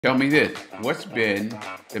Tell me this, what's been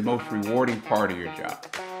the most rewarding part of your job?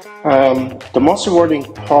 The most rewarding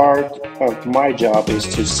part of my job is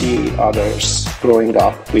to see others growing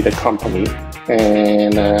up with a company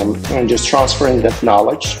and just transferring that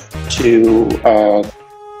knowledge to.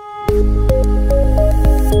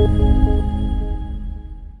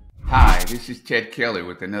 Hi, this is Ted Kelly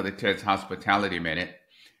with another Ted's Hospitality Minute.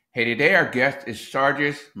 Hey, today our guest is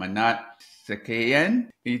Sargis Mnatsakanyan.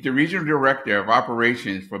 He's the Regional Director of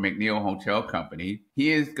Operations for McNeill Hotel Company.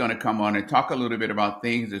 He is going to come on and talk a little bit about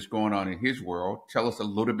things that's going on in his world, tell us a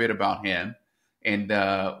little bit about him, and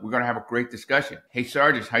we're going to have a great discussion. Hey,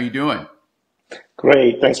 Sargis, how you doing?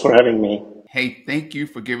 Great, thanks for having me. Hey, thank you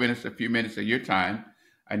for giving us a few minutes of your time.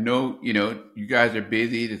 I know, you guys are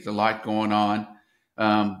busy. There's a lot going on.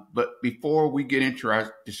 But before we get into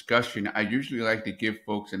our discussion, I usually like to give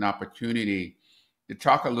folks an opportunity to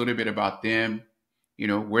talk a little bit about them,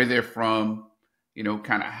 where they're from,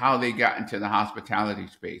 kind of how they got into the hospitality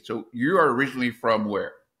space. So you are originally from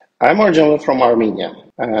where? I'm originally from Armenia.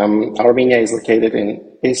 Armenia is located in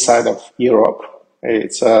east side of Europe.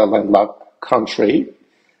 It's a landlocked country.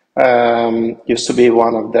 Used to be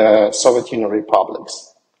one of the Soviet Union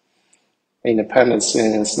republics. Independent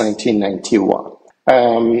since 1991.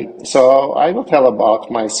 So I will tell about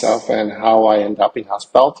myself and how I end up in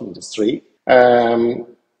hospitality industry.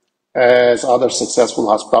 As other successful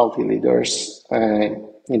hospitality leaders in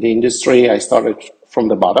the industry, I started from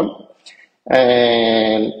the bottom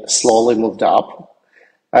and slowly moved up.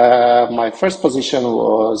 My first position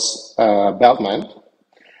was bellman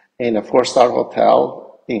in a four-star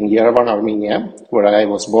hotel in Yerevan, Armenia, where I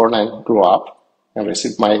was born and grew up and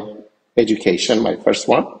received my education, my first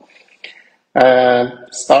one.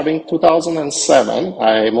 Starting 2007,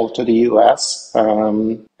 I moved to the US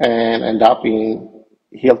and ended up in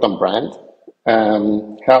Hilton brand,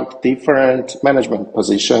 held different management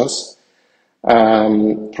positions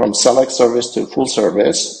from select service to full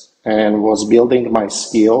service, and was building my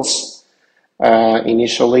skills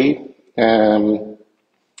initially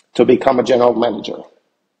to become a general manager,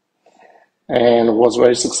 and was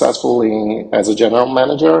very successful as a general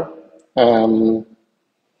manager.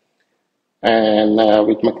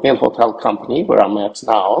 With McNeill Hotel Company, where I'm at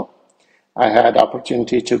now, I had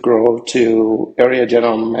opportunity to grow to area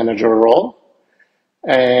general manager role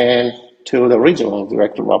and to the regional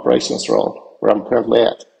director of operations role, where I'm currently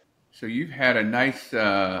at. So you've had a nice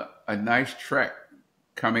trek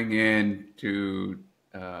coming in to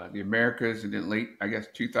the Americas in the late,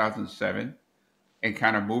 2007, and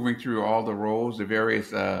kind of moving through all the roles, the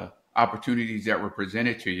various opportunities that were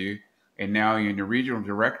presented to you, and now you're the regional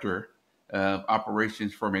director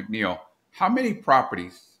operations for McNeill. How many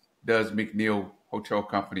properties does McNeill Hotel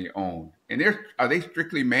Company own? And are they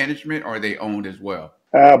strictly management, or are they owned as well?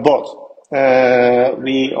 Both.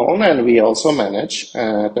 We own and we also manage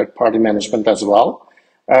third-party management as well.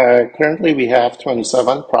 Currently, we have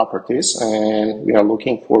 27 properties, and we are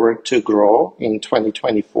looking forward to grow in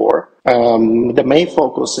 2024. The main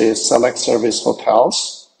focus is select service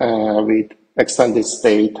hotels with extended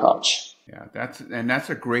stay touch. Yeah, that's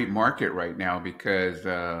a great market right now because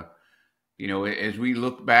as we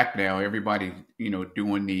look back now, everybody's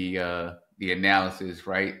doing the analysis,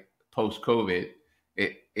 right? Post COVID,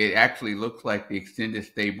 it actually looks like the extended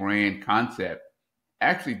stay brand concept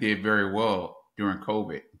actually did very well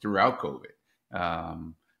throughout COVID.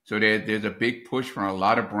 So there's a big push from a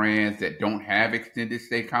lot of brands that don't have extended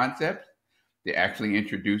stay concepts. They're actually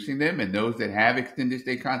introducing them, and those that have extended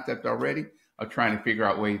stay concepts already are trying to figure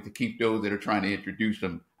out ways to keep those that are trying to introduce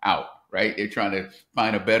them out, right? They're trying to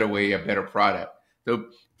find a better way, a better product. So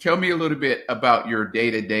tell me a little bit about your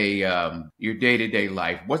day-to-day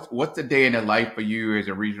life. What's the day in the life for you as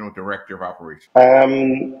a regional director of operations?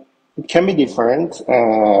 It can be different.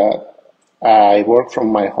 I work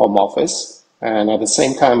from my home office, and at the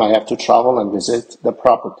same time, I have to travel and visit the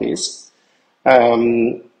properties.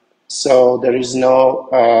 So there is no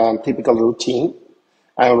typical routine.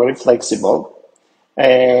 I'm very flexible,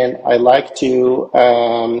 and I like to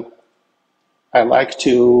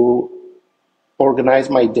organize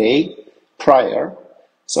my day prior.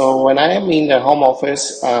 So when I am in the home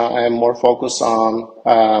office, I am more focused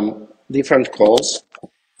on different calls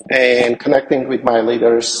and connecting with my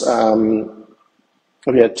leaders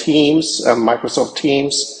via Teams, Microsoft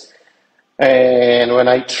Teams. And when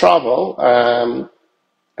I travel,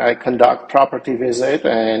 I conduct property visit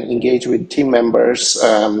and engage with team members,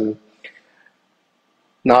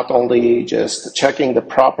 not only just checking the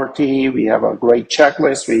property. We have a great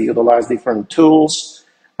checklist. We utilize different tools.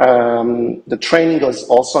 The training is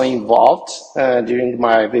also involved during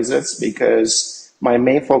my visits because My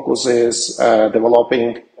main focus is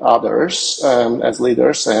developing others as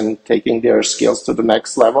leaders and taking their skills to the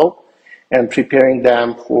next level and preparing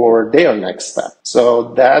them for their next step.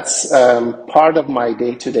 So that's part of my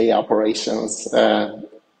day-to-day operations.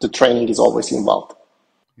 The training is always involved.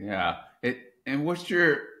 Yeah. And what's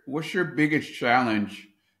your biggest challenge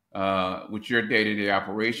with your day-to-day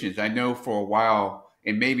operations? I know for a while,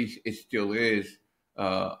 and maybe it still is,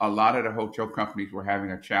 a lot of the hotel companies were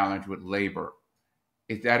having a challenge with labor.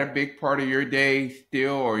 Is that a big part of your day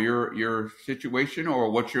still, or your situation, or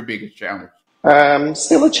what's your biggest challenge?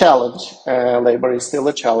 Still a challenge. Labor is still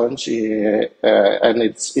a challenge, and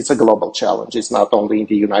it's a global challenge. It's not only in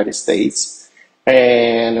the United States,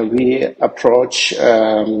 and we approach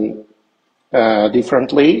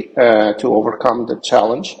differently to overcome the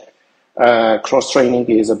challenge. Cross training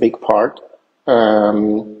is a big part,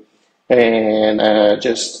 and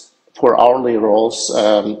just for hourly roles,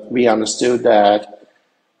 we understood that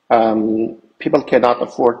people cannot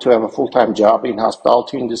afford to have a full-time job in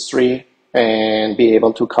hospitality industry and be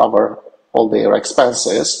able to cover all their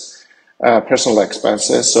expenses, personal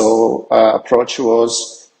expenses. So approach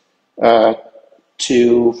was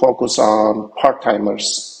to focus on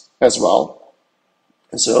part-timers as well.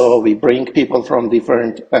 So we bring people from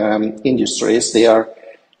different industries. They are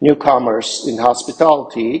newcomers in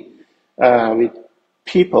hospitality with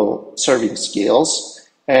people serving skills,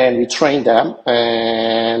 and we train them.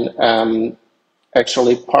 And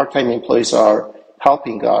actually, part-time employees are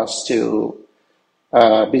helping us to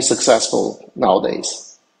be successful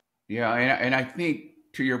nowadays. Yeah, and I think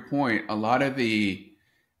to your point, a lot of the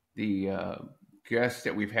guests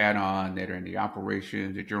that we've had on that are in the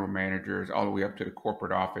operations, the general managers, all the way up to the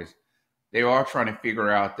corporate office, they are trying to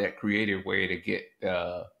figure out that creative way to get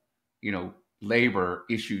you know labor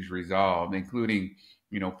issues resolved, including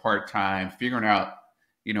part time, figuring out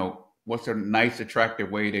what's a nice,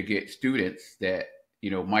 attractive way to get students that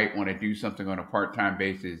might want to do something on a part time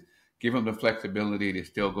basis, give them the flexibility to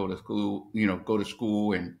still go to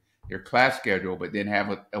school and their class schedule, but then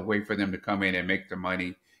have a way for them to come in and make the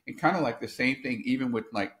money. And kind of like the same thing, even with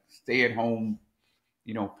like stay at home,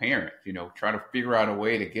 parents, try to figure out a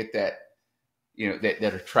way to get that,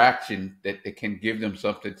 that attraction that can give them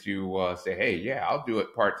something to say, hey, yeah, I'll do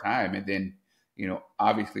it part time. And then,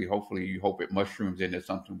 obviously, hopefully you hope it mushrooms into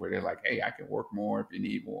something where they're like, hey, I can work more if you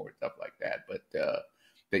need more, stuff like that.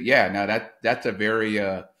 But yeah, now that's a very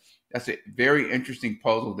interesting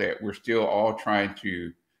puzzle that we're still all trying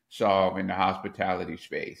to solve in the hospitality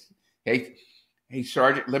space. Hey,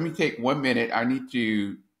 Sergeant, let me take 1 minute. I need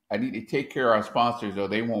to take care of our sponsors, or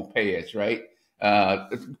they won't pay us, right? A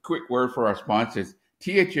quick word for our sponsors.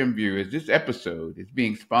 THM Viewers, this episode is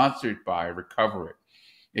being sponsored by Recover It.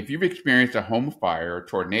 If you've experienced a home fire, a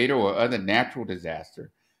tornado, or other natural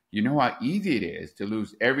disaster, you know how easy it is to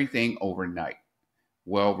lose everything overnight.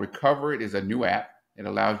 Well, Recover It is a new app that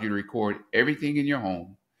allows you to record everything in your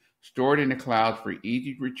home, store it in the cloud for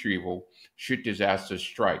easy retrieval should disaster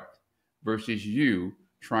strike, versus you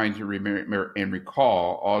trying to remember and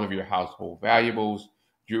recall all of your household valuables,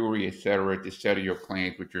 jewelry, etc., to settle your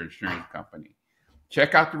claims with your insurance company.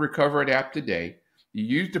 Check out the Recover It app today. You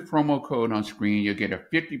use the promo code on screen, you'll get a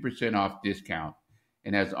 50% off discount.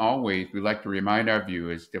 And as always, we'd like to remind our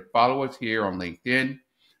viewers to follow us here on LinkedIn,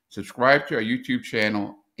 subscribe to our YouTube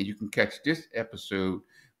channel, and you can catch this episode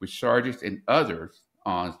with Sargis and others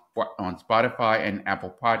on Spotify and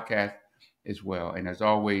Apple Podcasts as well. And as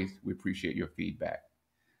always, we appreciate your feedback.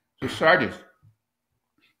 So Sargis,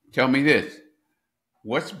 tell me this.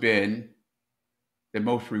 What's been the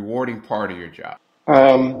most rewarding part of your job?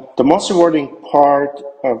 The most rewarding part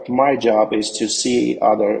of my job is to see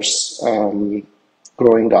others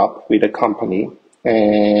growing up with a company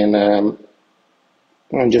and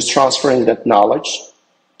just transferring that knowledge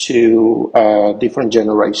to different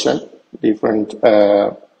generation, different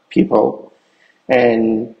people,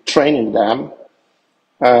 and training them,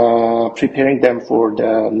 preparing them for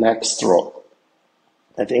the next role.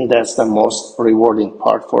 I think that's the most rewarding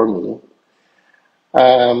part for me.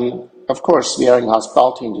 Of course, we are in the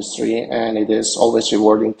hospitality industry, and it is always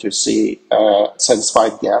rewarding to see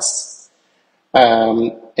satisfied guests.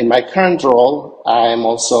 In my current role, I'm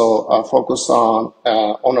also focused on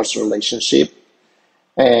owner's relationship,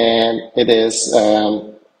 and it is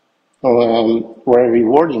very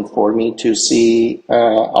rewarding for me to see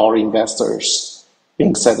our investors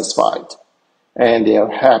being satisfied, and they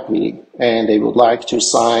are happy, and they would like to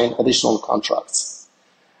sign additional contracts.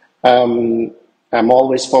 I'm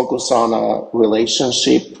always focused on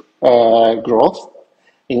relationship growth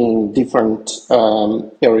in different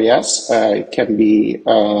areas. It can be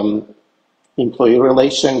employee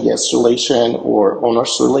relation, guest relation, or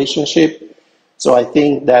owner's relationship. So I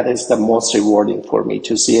think that is the most rewarding for me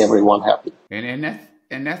to see everyone happy.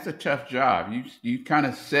 And that's a tough job. You kind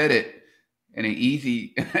of said it in an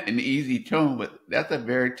easy an easy tone, but that's a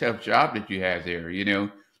very tough job that you have there.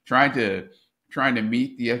 Trying to trying to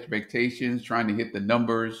meet the expectations, trying to hit the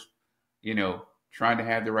numbers, you know, trying to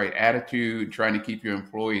have the right attitude, trying to keep your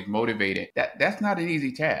employees motivated. That's not an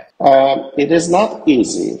easy task. It is not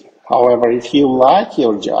easy. However, if you like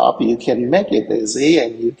your job, you can make it easy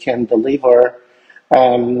and you can deliver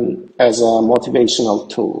as a motivational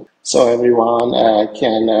tool. So everyone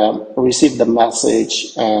can receive the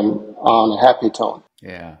message on a happy tone.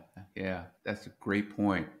 Yeah, yeah, that's a great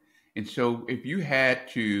point. And so, if you had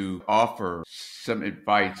to offer some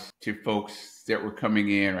advice to folks that were coming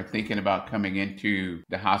in or thinking about coming into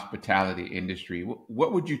the hospitality industry,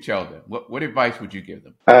 what would you tell them? What advice would you give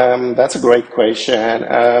them? That's a great question.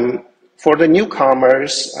 For the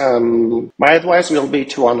newcomers, my advice will be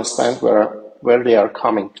to understand where they are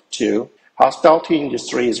coming to. Hospitality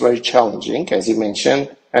industry is very challenging, as you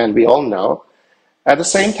mentioned, and we all know. At the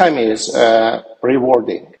same time, is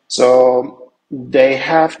rewarding. So they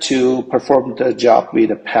have to perform the job with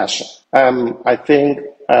a passion. I think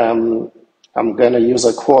I'm going to use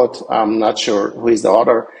a quote. I'm not sure who is the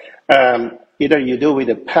author. Either you do with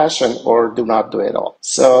a passion or do not do it all.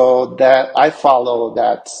 So that I follow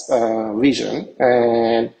that vision,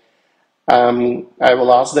 and I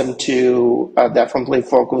will ask them to definitely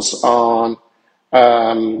focus on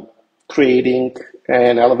creating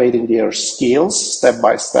and elevating their skills step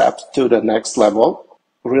by step to the next level.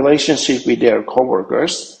 Relationship with their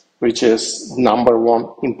coworkers, which is number one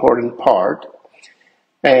important part,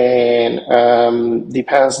 and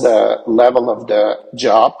depends the level of the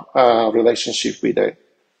job, relationship with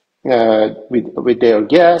with their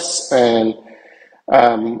guests, and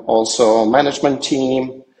also management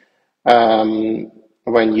team.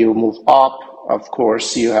 When you move up, of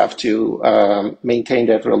course, you have to maintain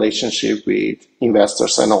that relationship with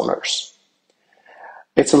investors and owners.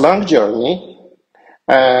 It's a long journey,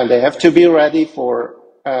 and they have to be ready for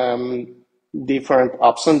different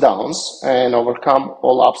ups and downs and overcome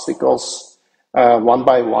all obstacles one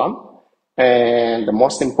by one. And the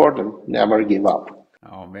most important, never give up.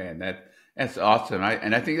 Oh man, that's awesome.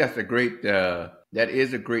 And I think that's a great that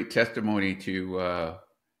is a great testimony to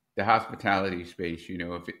the hospitality space.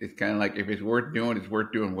 If it's kind of like if it's worth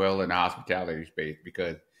doing well in the hospitality space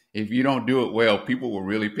because if you don't do it well, people will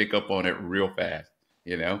really pick up on it real fast.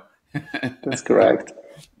 You know. That's correct.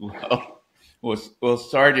 well, well,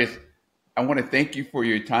 Sargis, I want to thank you for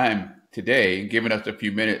your time today and giving us a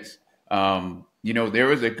few minutes. There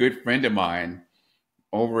was a good friend of mine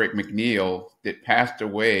over at McNeil that passed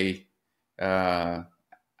away. God,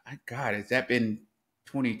 has that been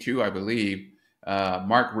 22, I believe?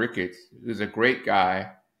 Mark Ricketts, who's a great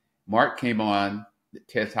guy. Mark came on the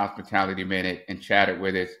Test Hospitality Minute and chatted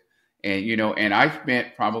with us. And I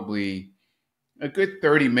spent probably a good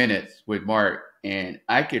 30 minutes with Mark, and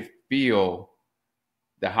I could feel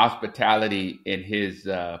the hospitality in his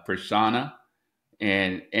persona.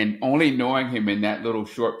 And only knowing him in that little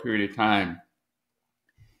short period of time,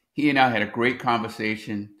 he and I had a great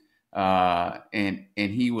conversation. And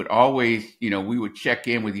he would always, we would check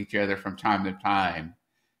in with each other from time to time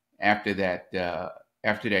after that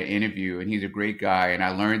interview. And he's a great guy. And I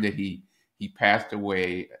learned that he passed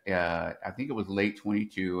away. I think it was late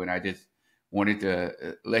 22. And I just wanted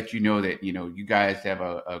to let you know that you guys have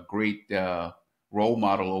a great role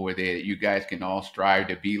model over there that you guys can all strive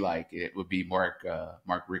to be like. It would be Mark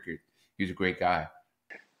Rickard. He's a great guy.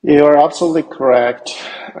 You are absolutely correct.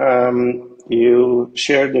 You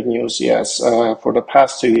shared the news, yes. For the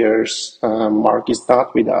past 2 years, Mark is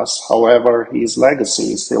not with us. However, his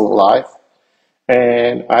legacy is still alive.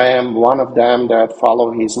 And I am one of them that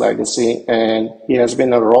follow his legacy. And he has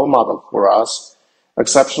been a role model for us,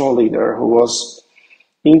 exceptional leader who was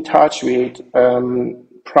in touch with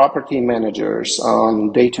property managers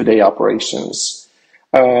on day-to-day operations.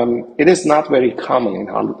 It is not very common in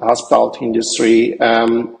the hospitality industry.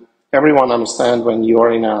 Everyone understands when you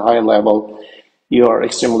are in a high level, you are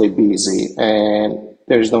extremely busy and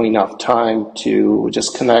there's not enough time to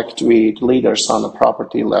just connect with leaders on a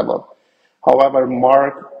property level. However,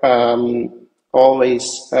 Mark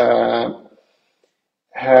always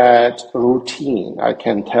had routine. I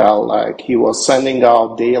can tell, like he was sending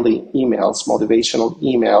out daily emails, motivational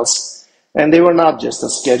emails, and they were not just a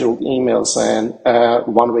scheduled emails and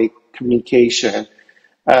one-way communication.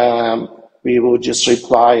 We would just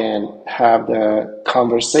reply and have the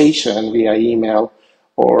conversation via email,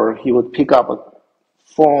 or he would pick up a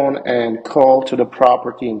phone and call to the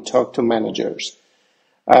property and talk to managers.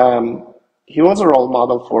 He was a role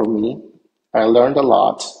model for me. I learned a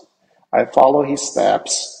lot. I follow his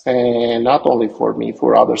steps, and not only for me,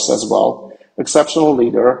 for others as well. Exceptional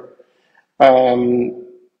leader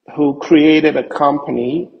who created a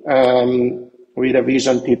company with a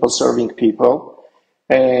vision, people serving people,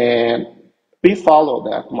 and we follow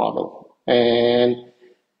that model. And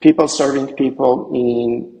people serving people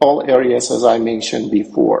in all areas, as I mentioned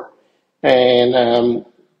before. And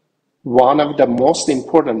one of the most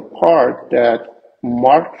important part that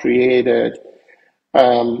Mark created,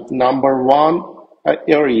 number one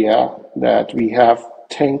area that we have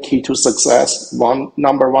 10 key to success.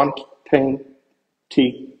 Number one 10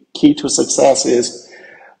 key to success is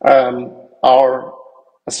our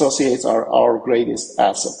associates are our greatest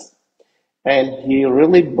asset. And he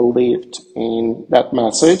really believed in that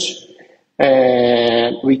message.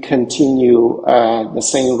 And we continue the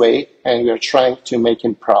same way, and we are trying to make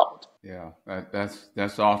him proud. Yeah,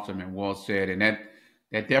 that's awesome and well said. And that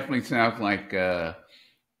definitely sounds like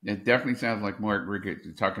Mark Ricketts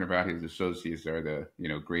talking about his associates are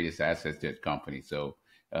the greatest assets to his company. So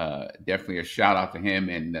definitely a shout out to him,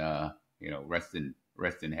 and rest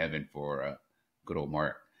in heaven for good old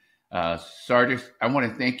Mark. Sargis, I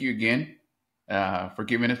want to thank you again for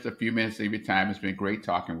giving us a few minutes of your time. It's been great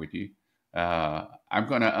talking with you. I'm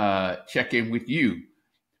gonna check in with you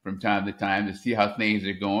from time to time to see how things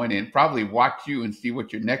are going, and probably watch you and see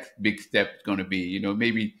what your next big step is going to be.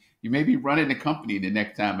 Maybe you may be running the company the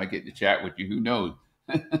next time I get to chat with you. Who knows?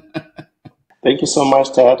 Thank you so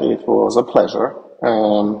much, Ted. It was a pleasure.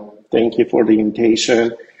 Thank you for the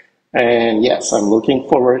invitation. And yes, I'm looking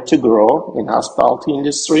forward to grow in hospitality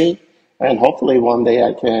industry. And hopefully one day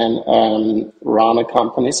I can run a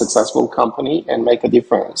company, successful company, and make a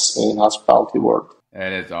difference in hospitality world.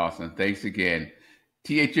 That is awesome. Thanks again.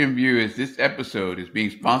 THM viewers, this episode is being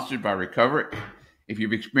sponsored by Recover It. If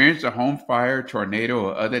you've experienced a home fire, tornado,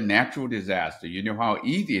 or other natural disaster, you know how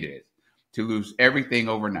easy it is to lose everything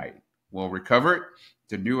overnight. Well, Recover It,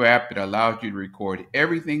 it's a new app that allows you to record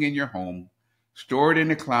everything in your home, store it in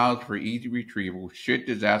the clouds for easy retrieval should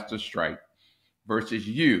disaster strike, versus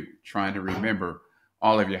you trying to remember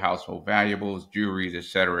all of your household valuables, jewelry,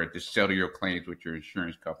 etc., to settle your claims with your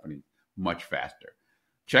insurance company much faster.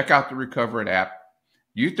 Check out the Recover It app.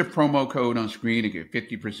 Use the promo code on screen to get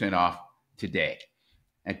 50% off today.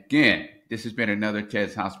 Again, this has been another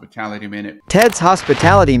Ted's Hospitality Minute. Ted's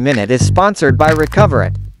Hospitality Minute is sponsored by Recover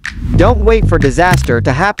It. Don't wait for disaster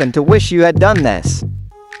to happen to wish you had done this.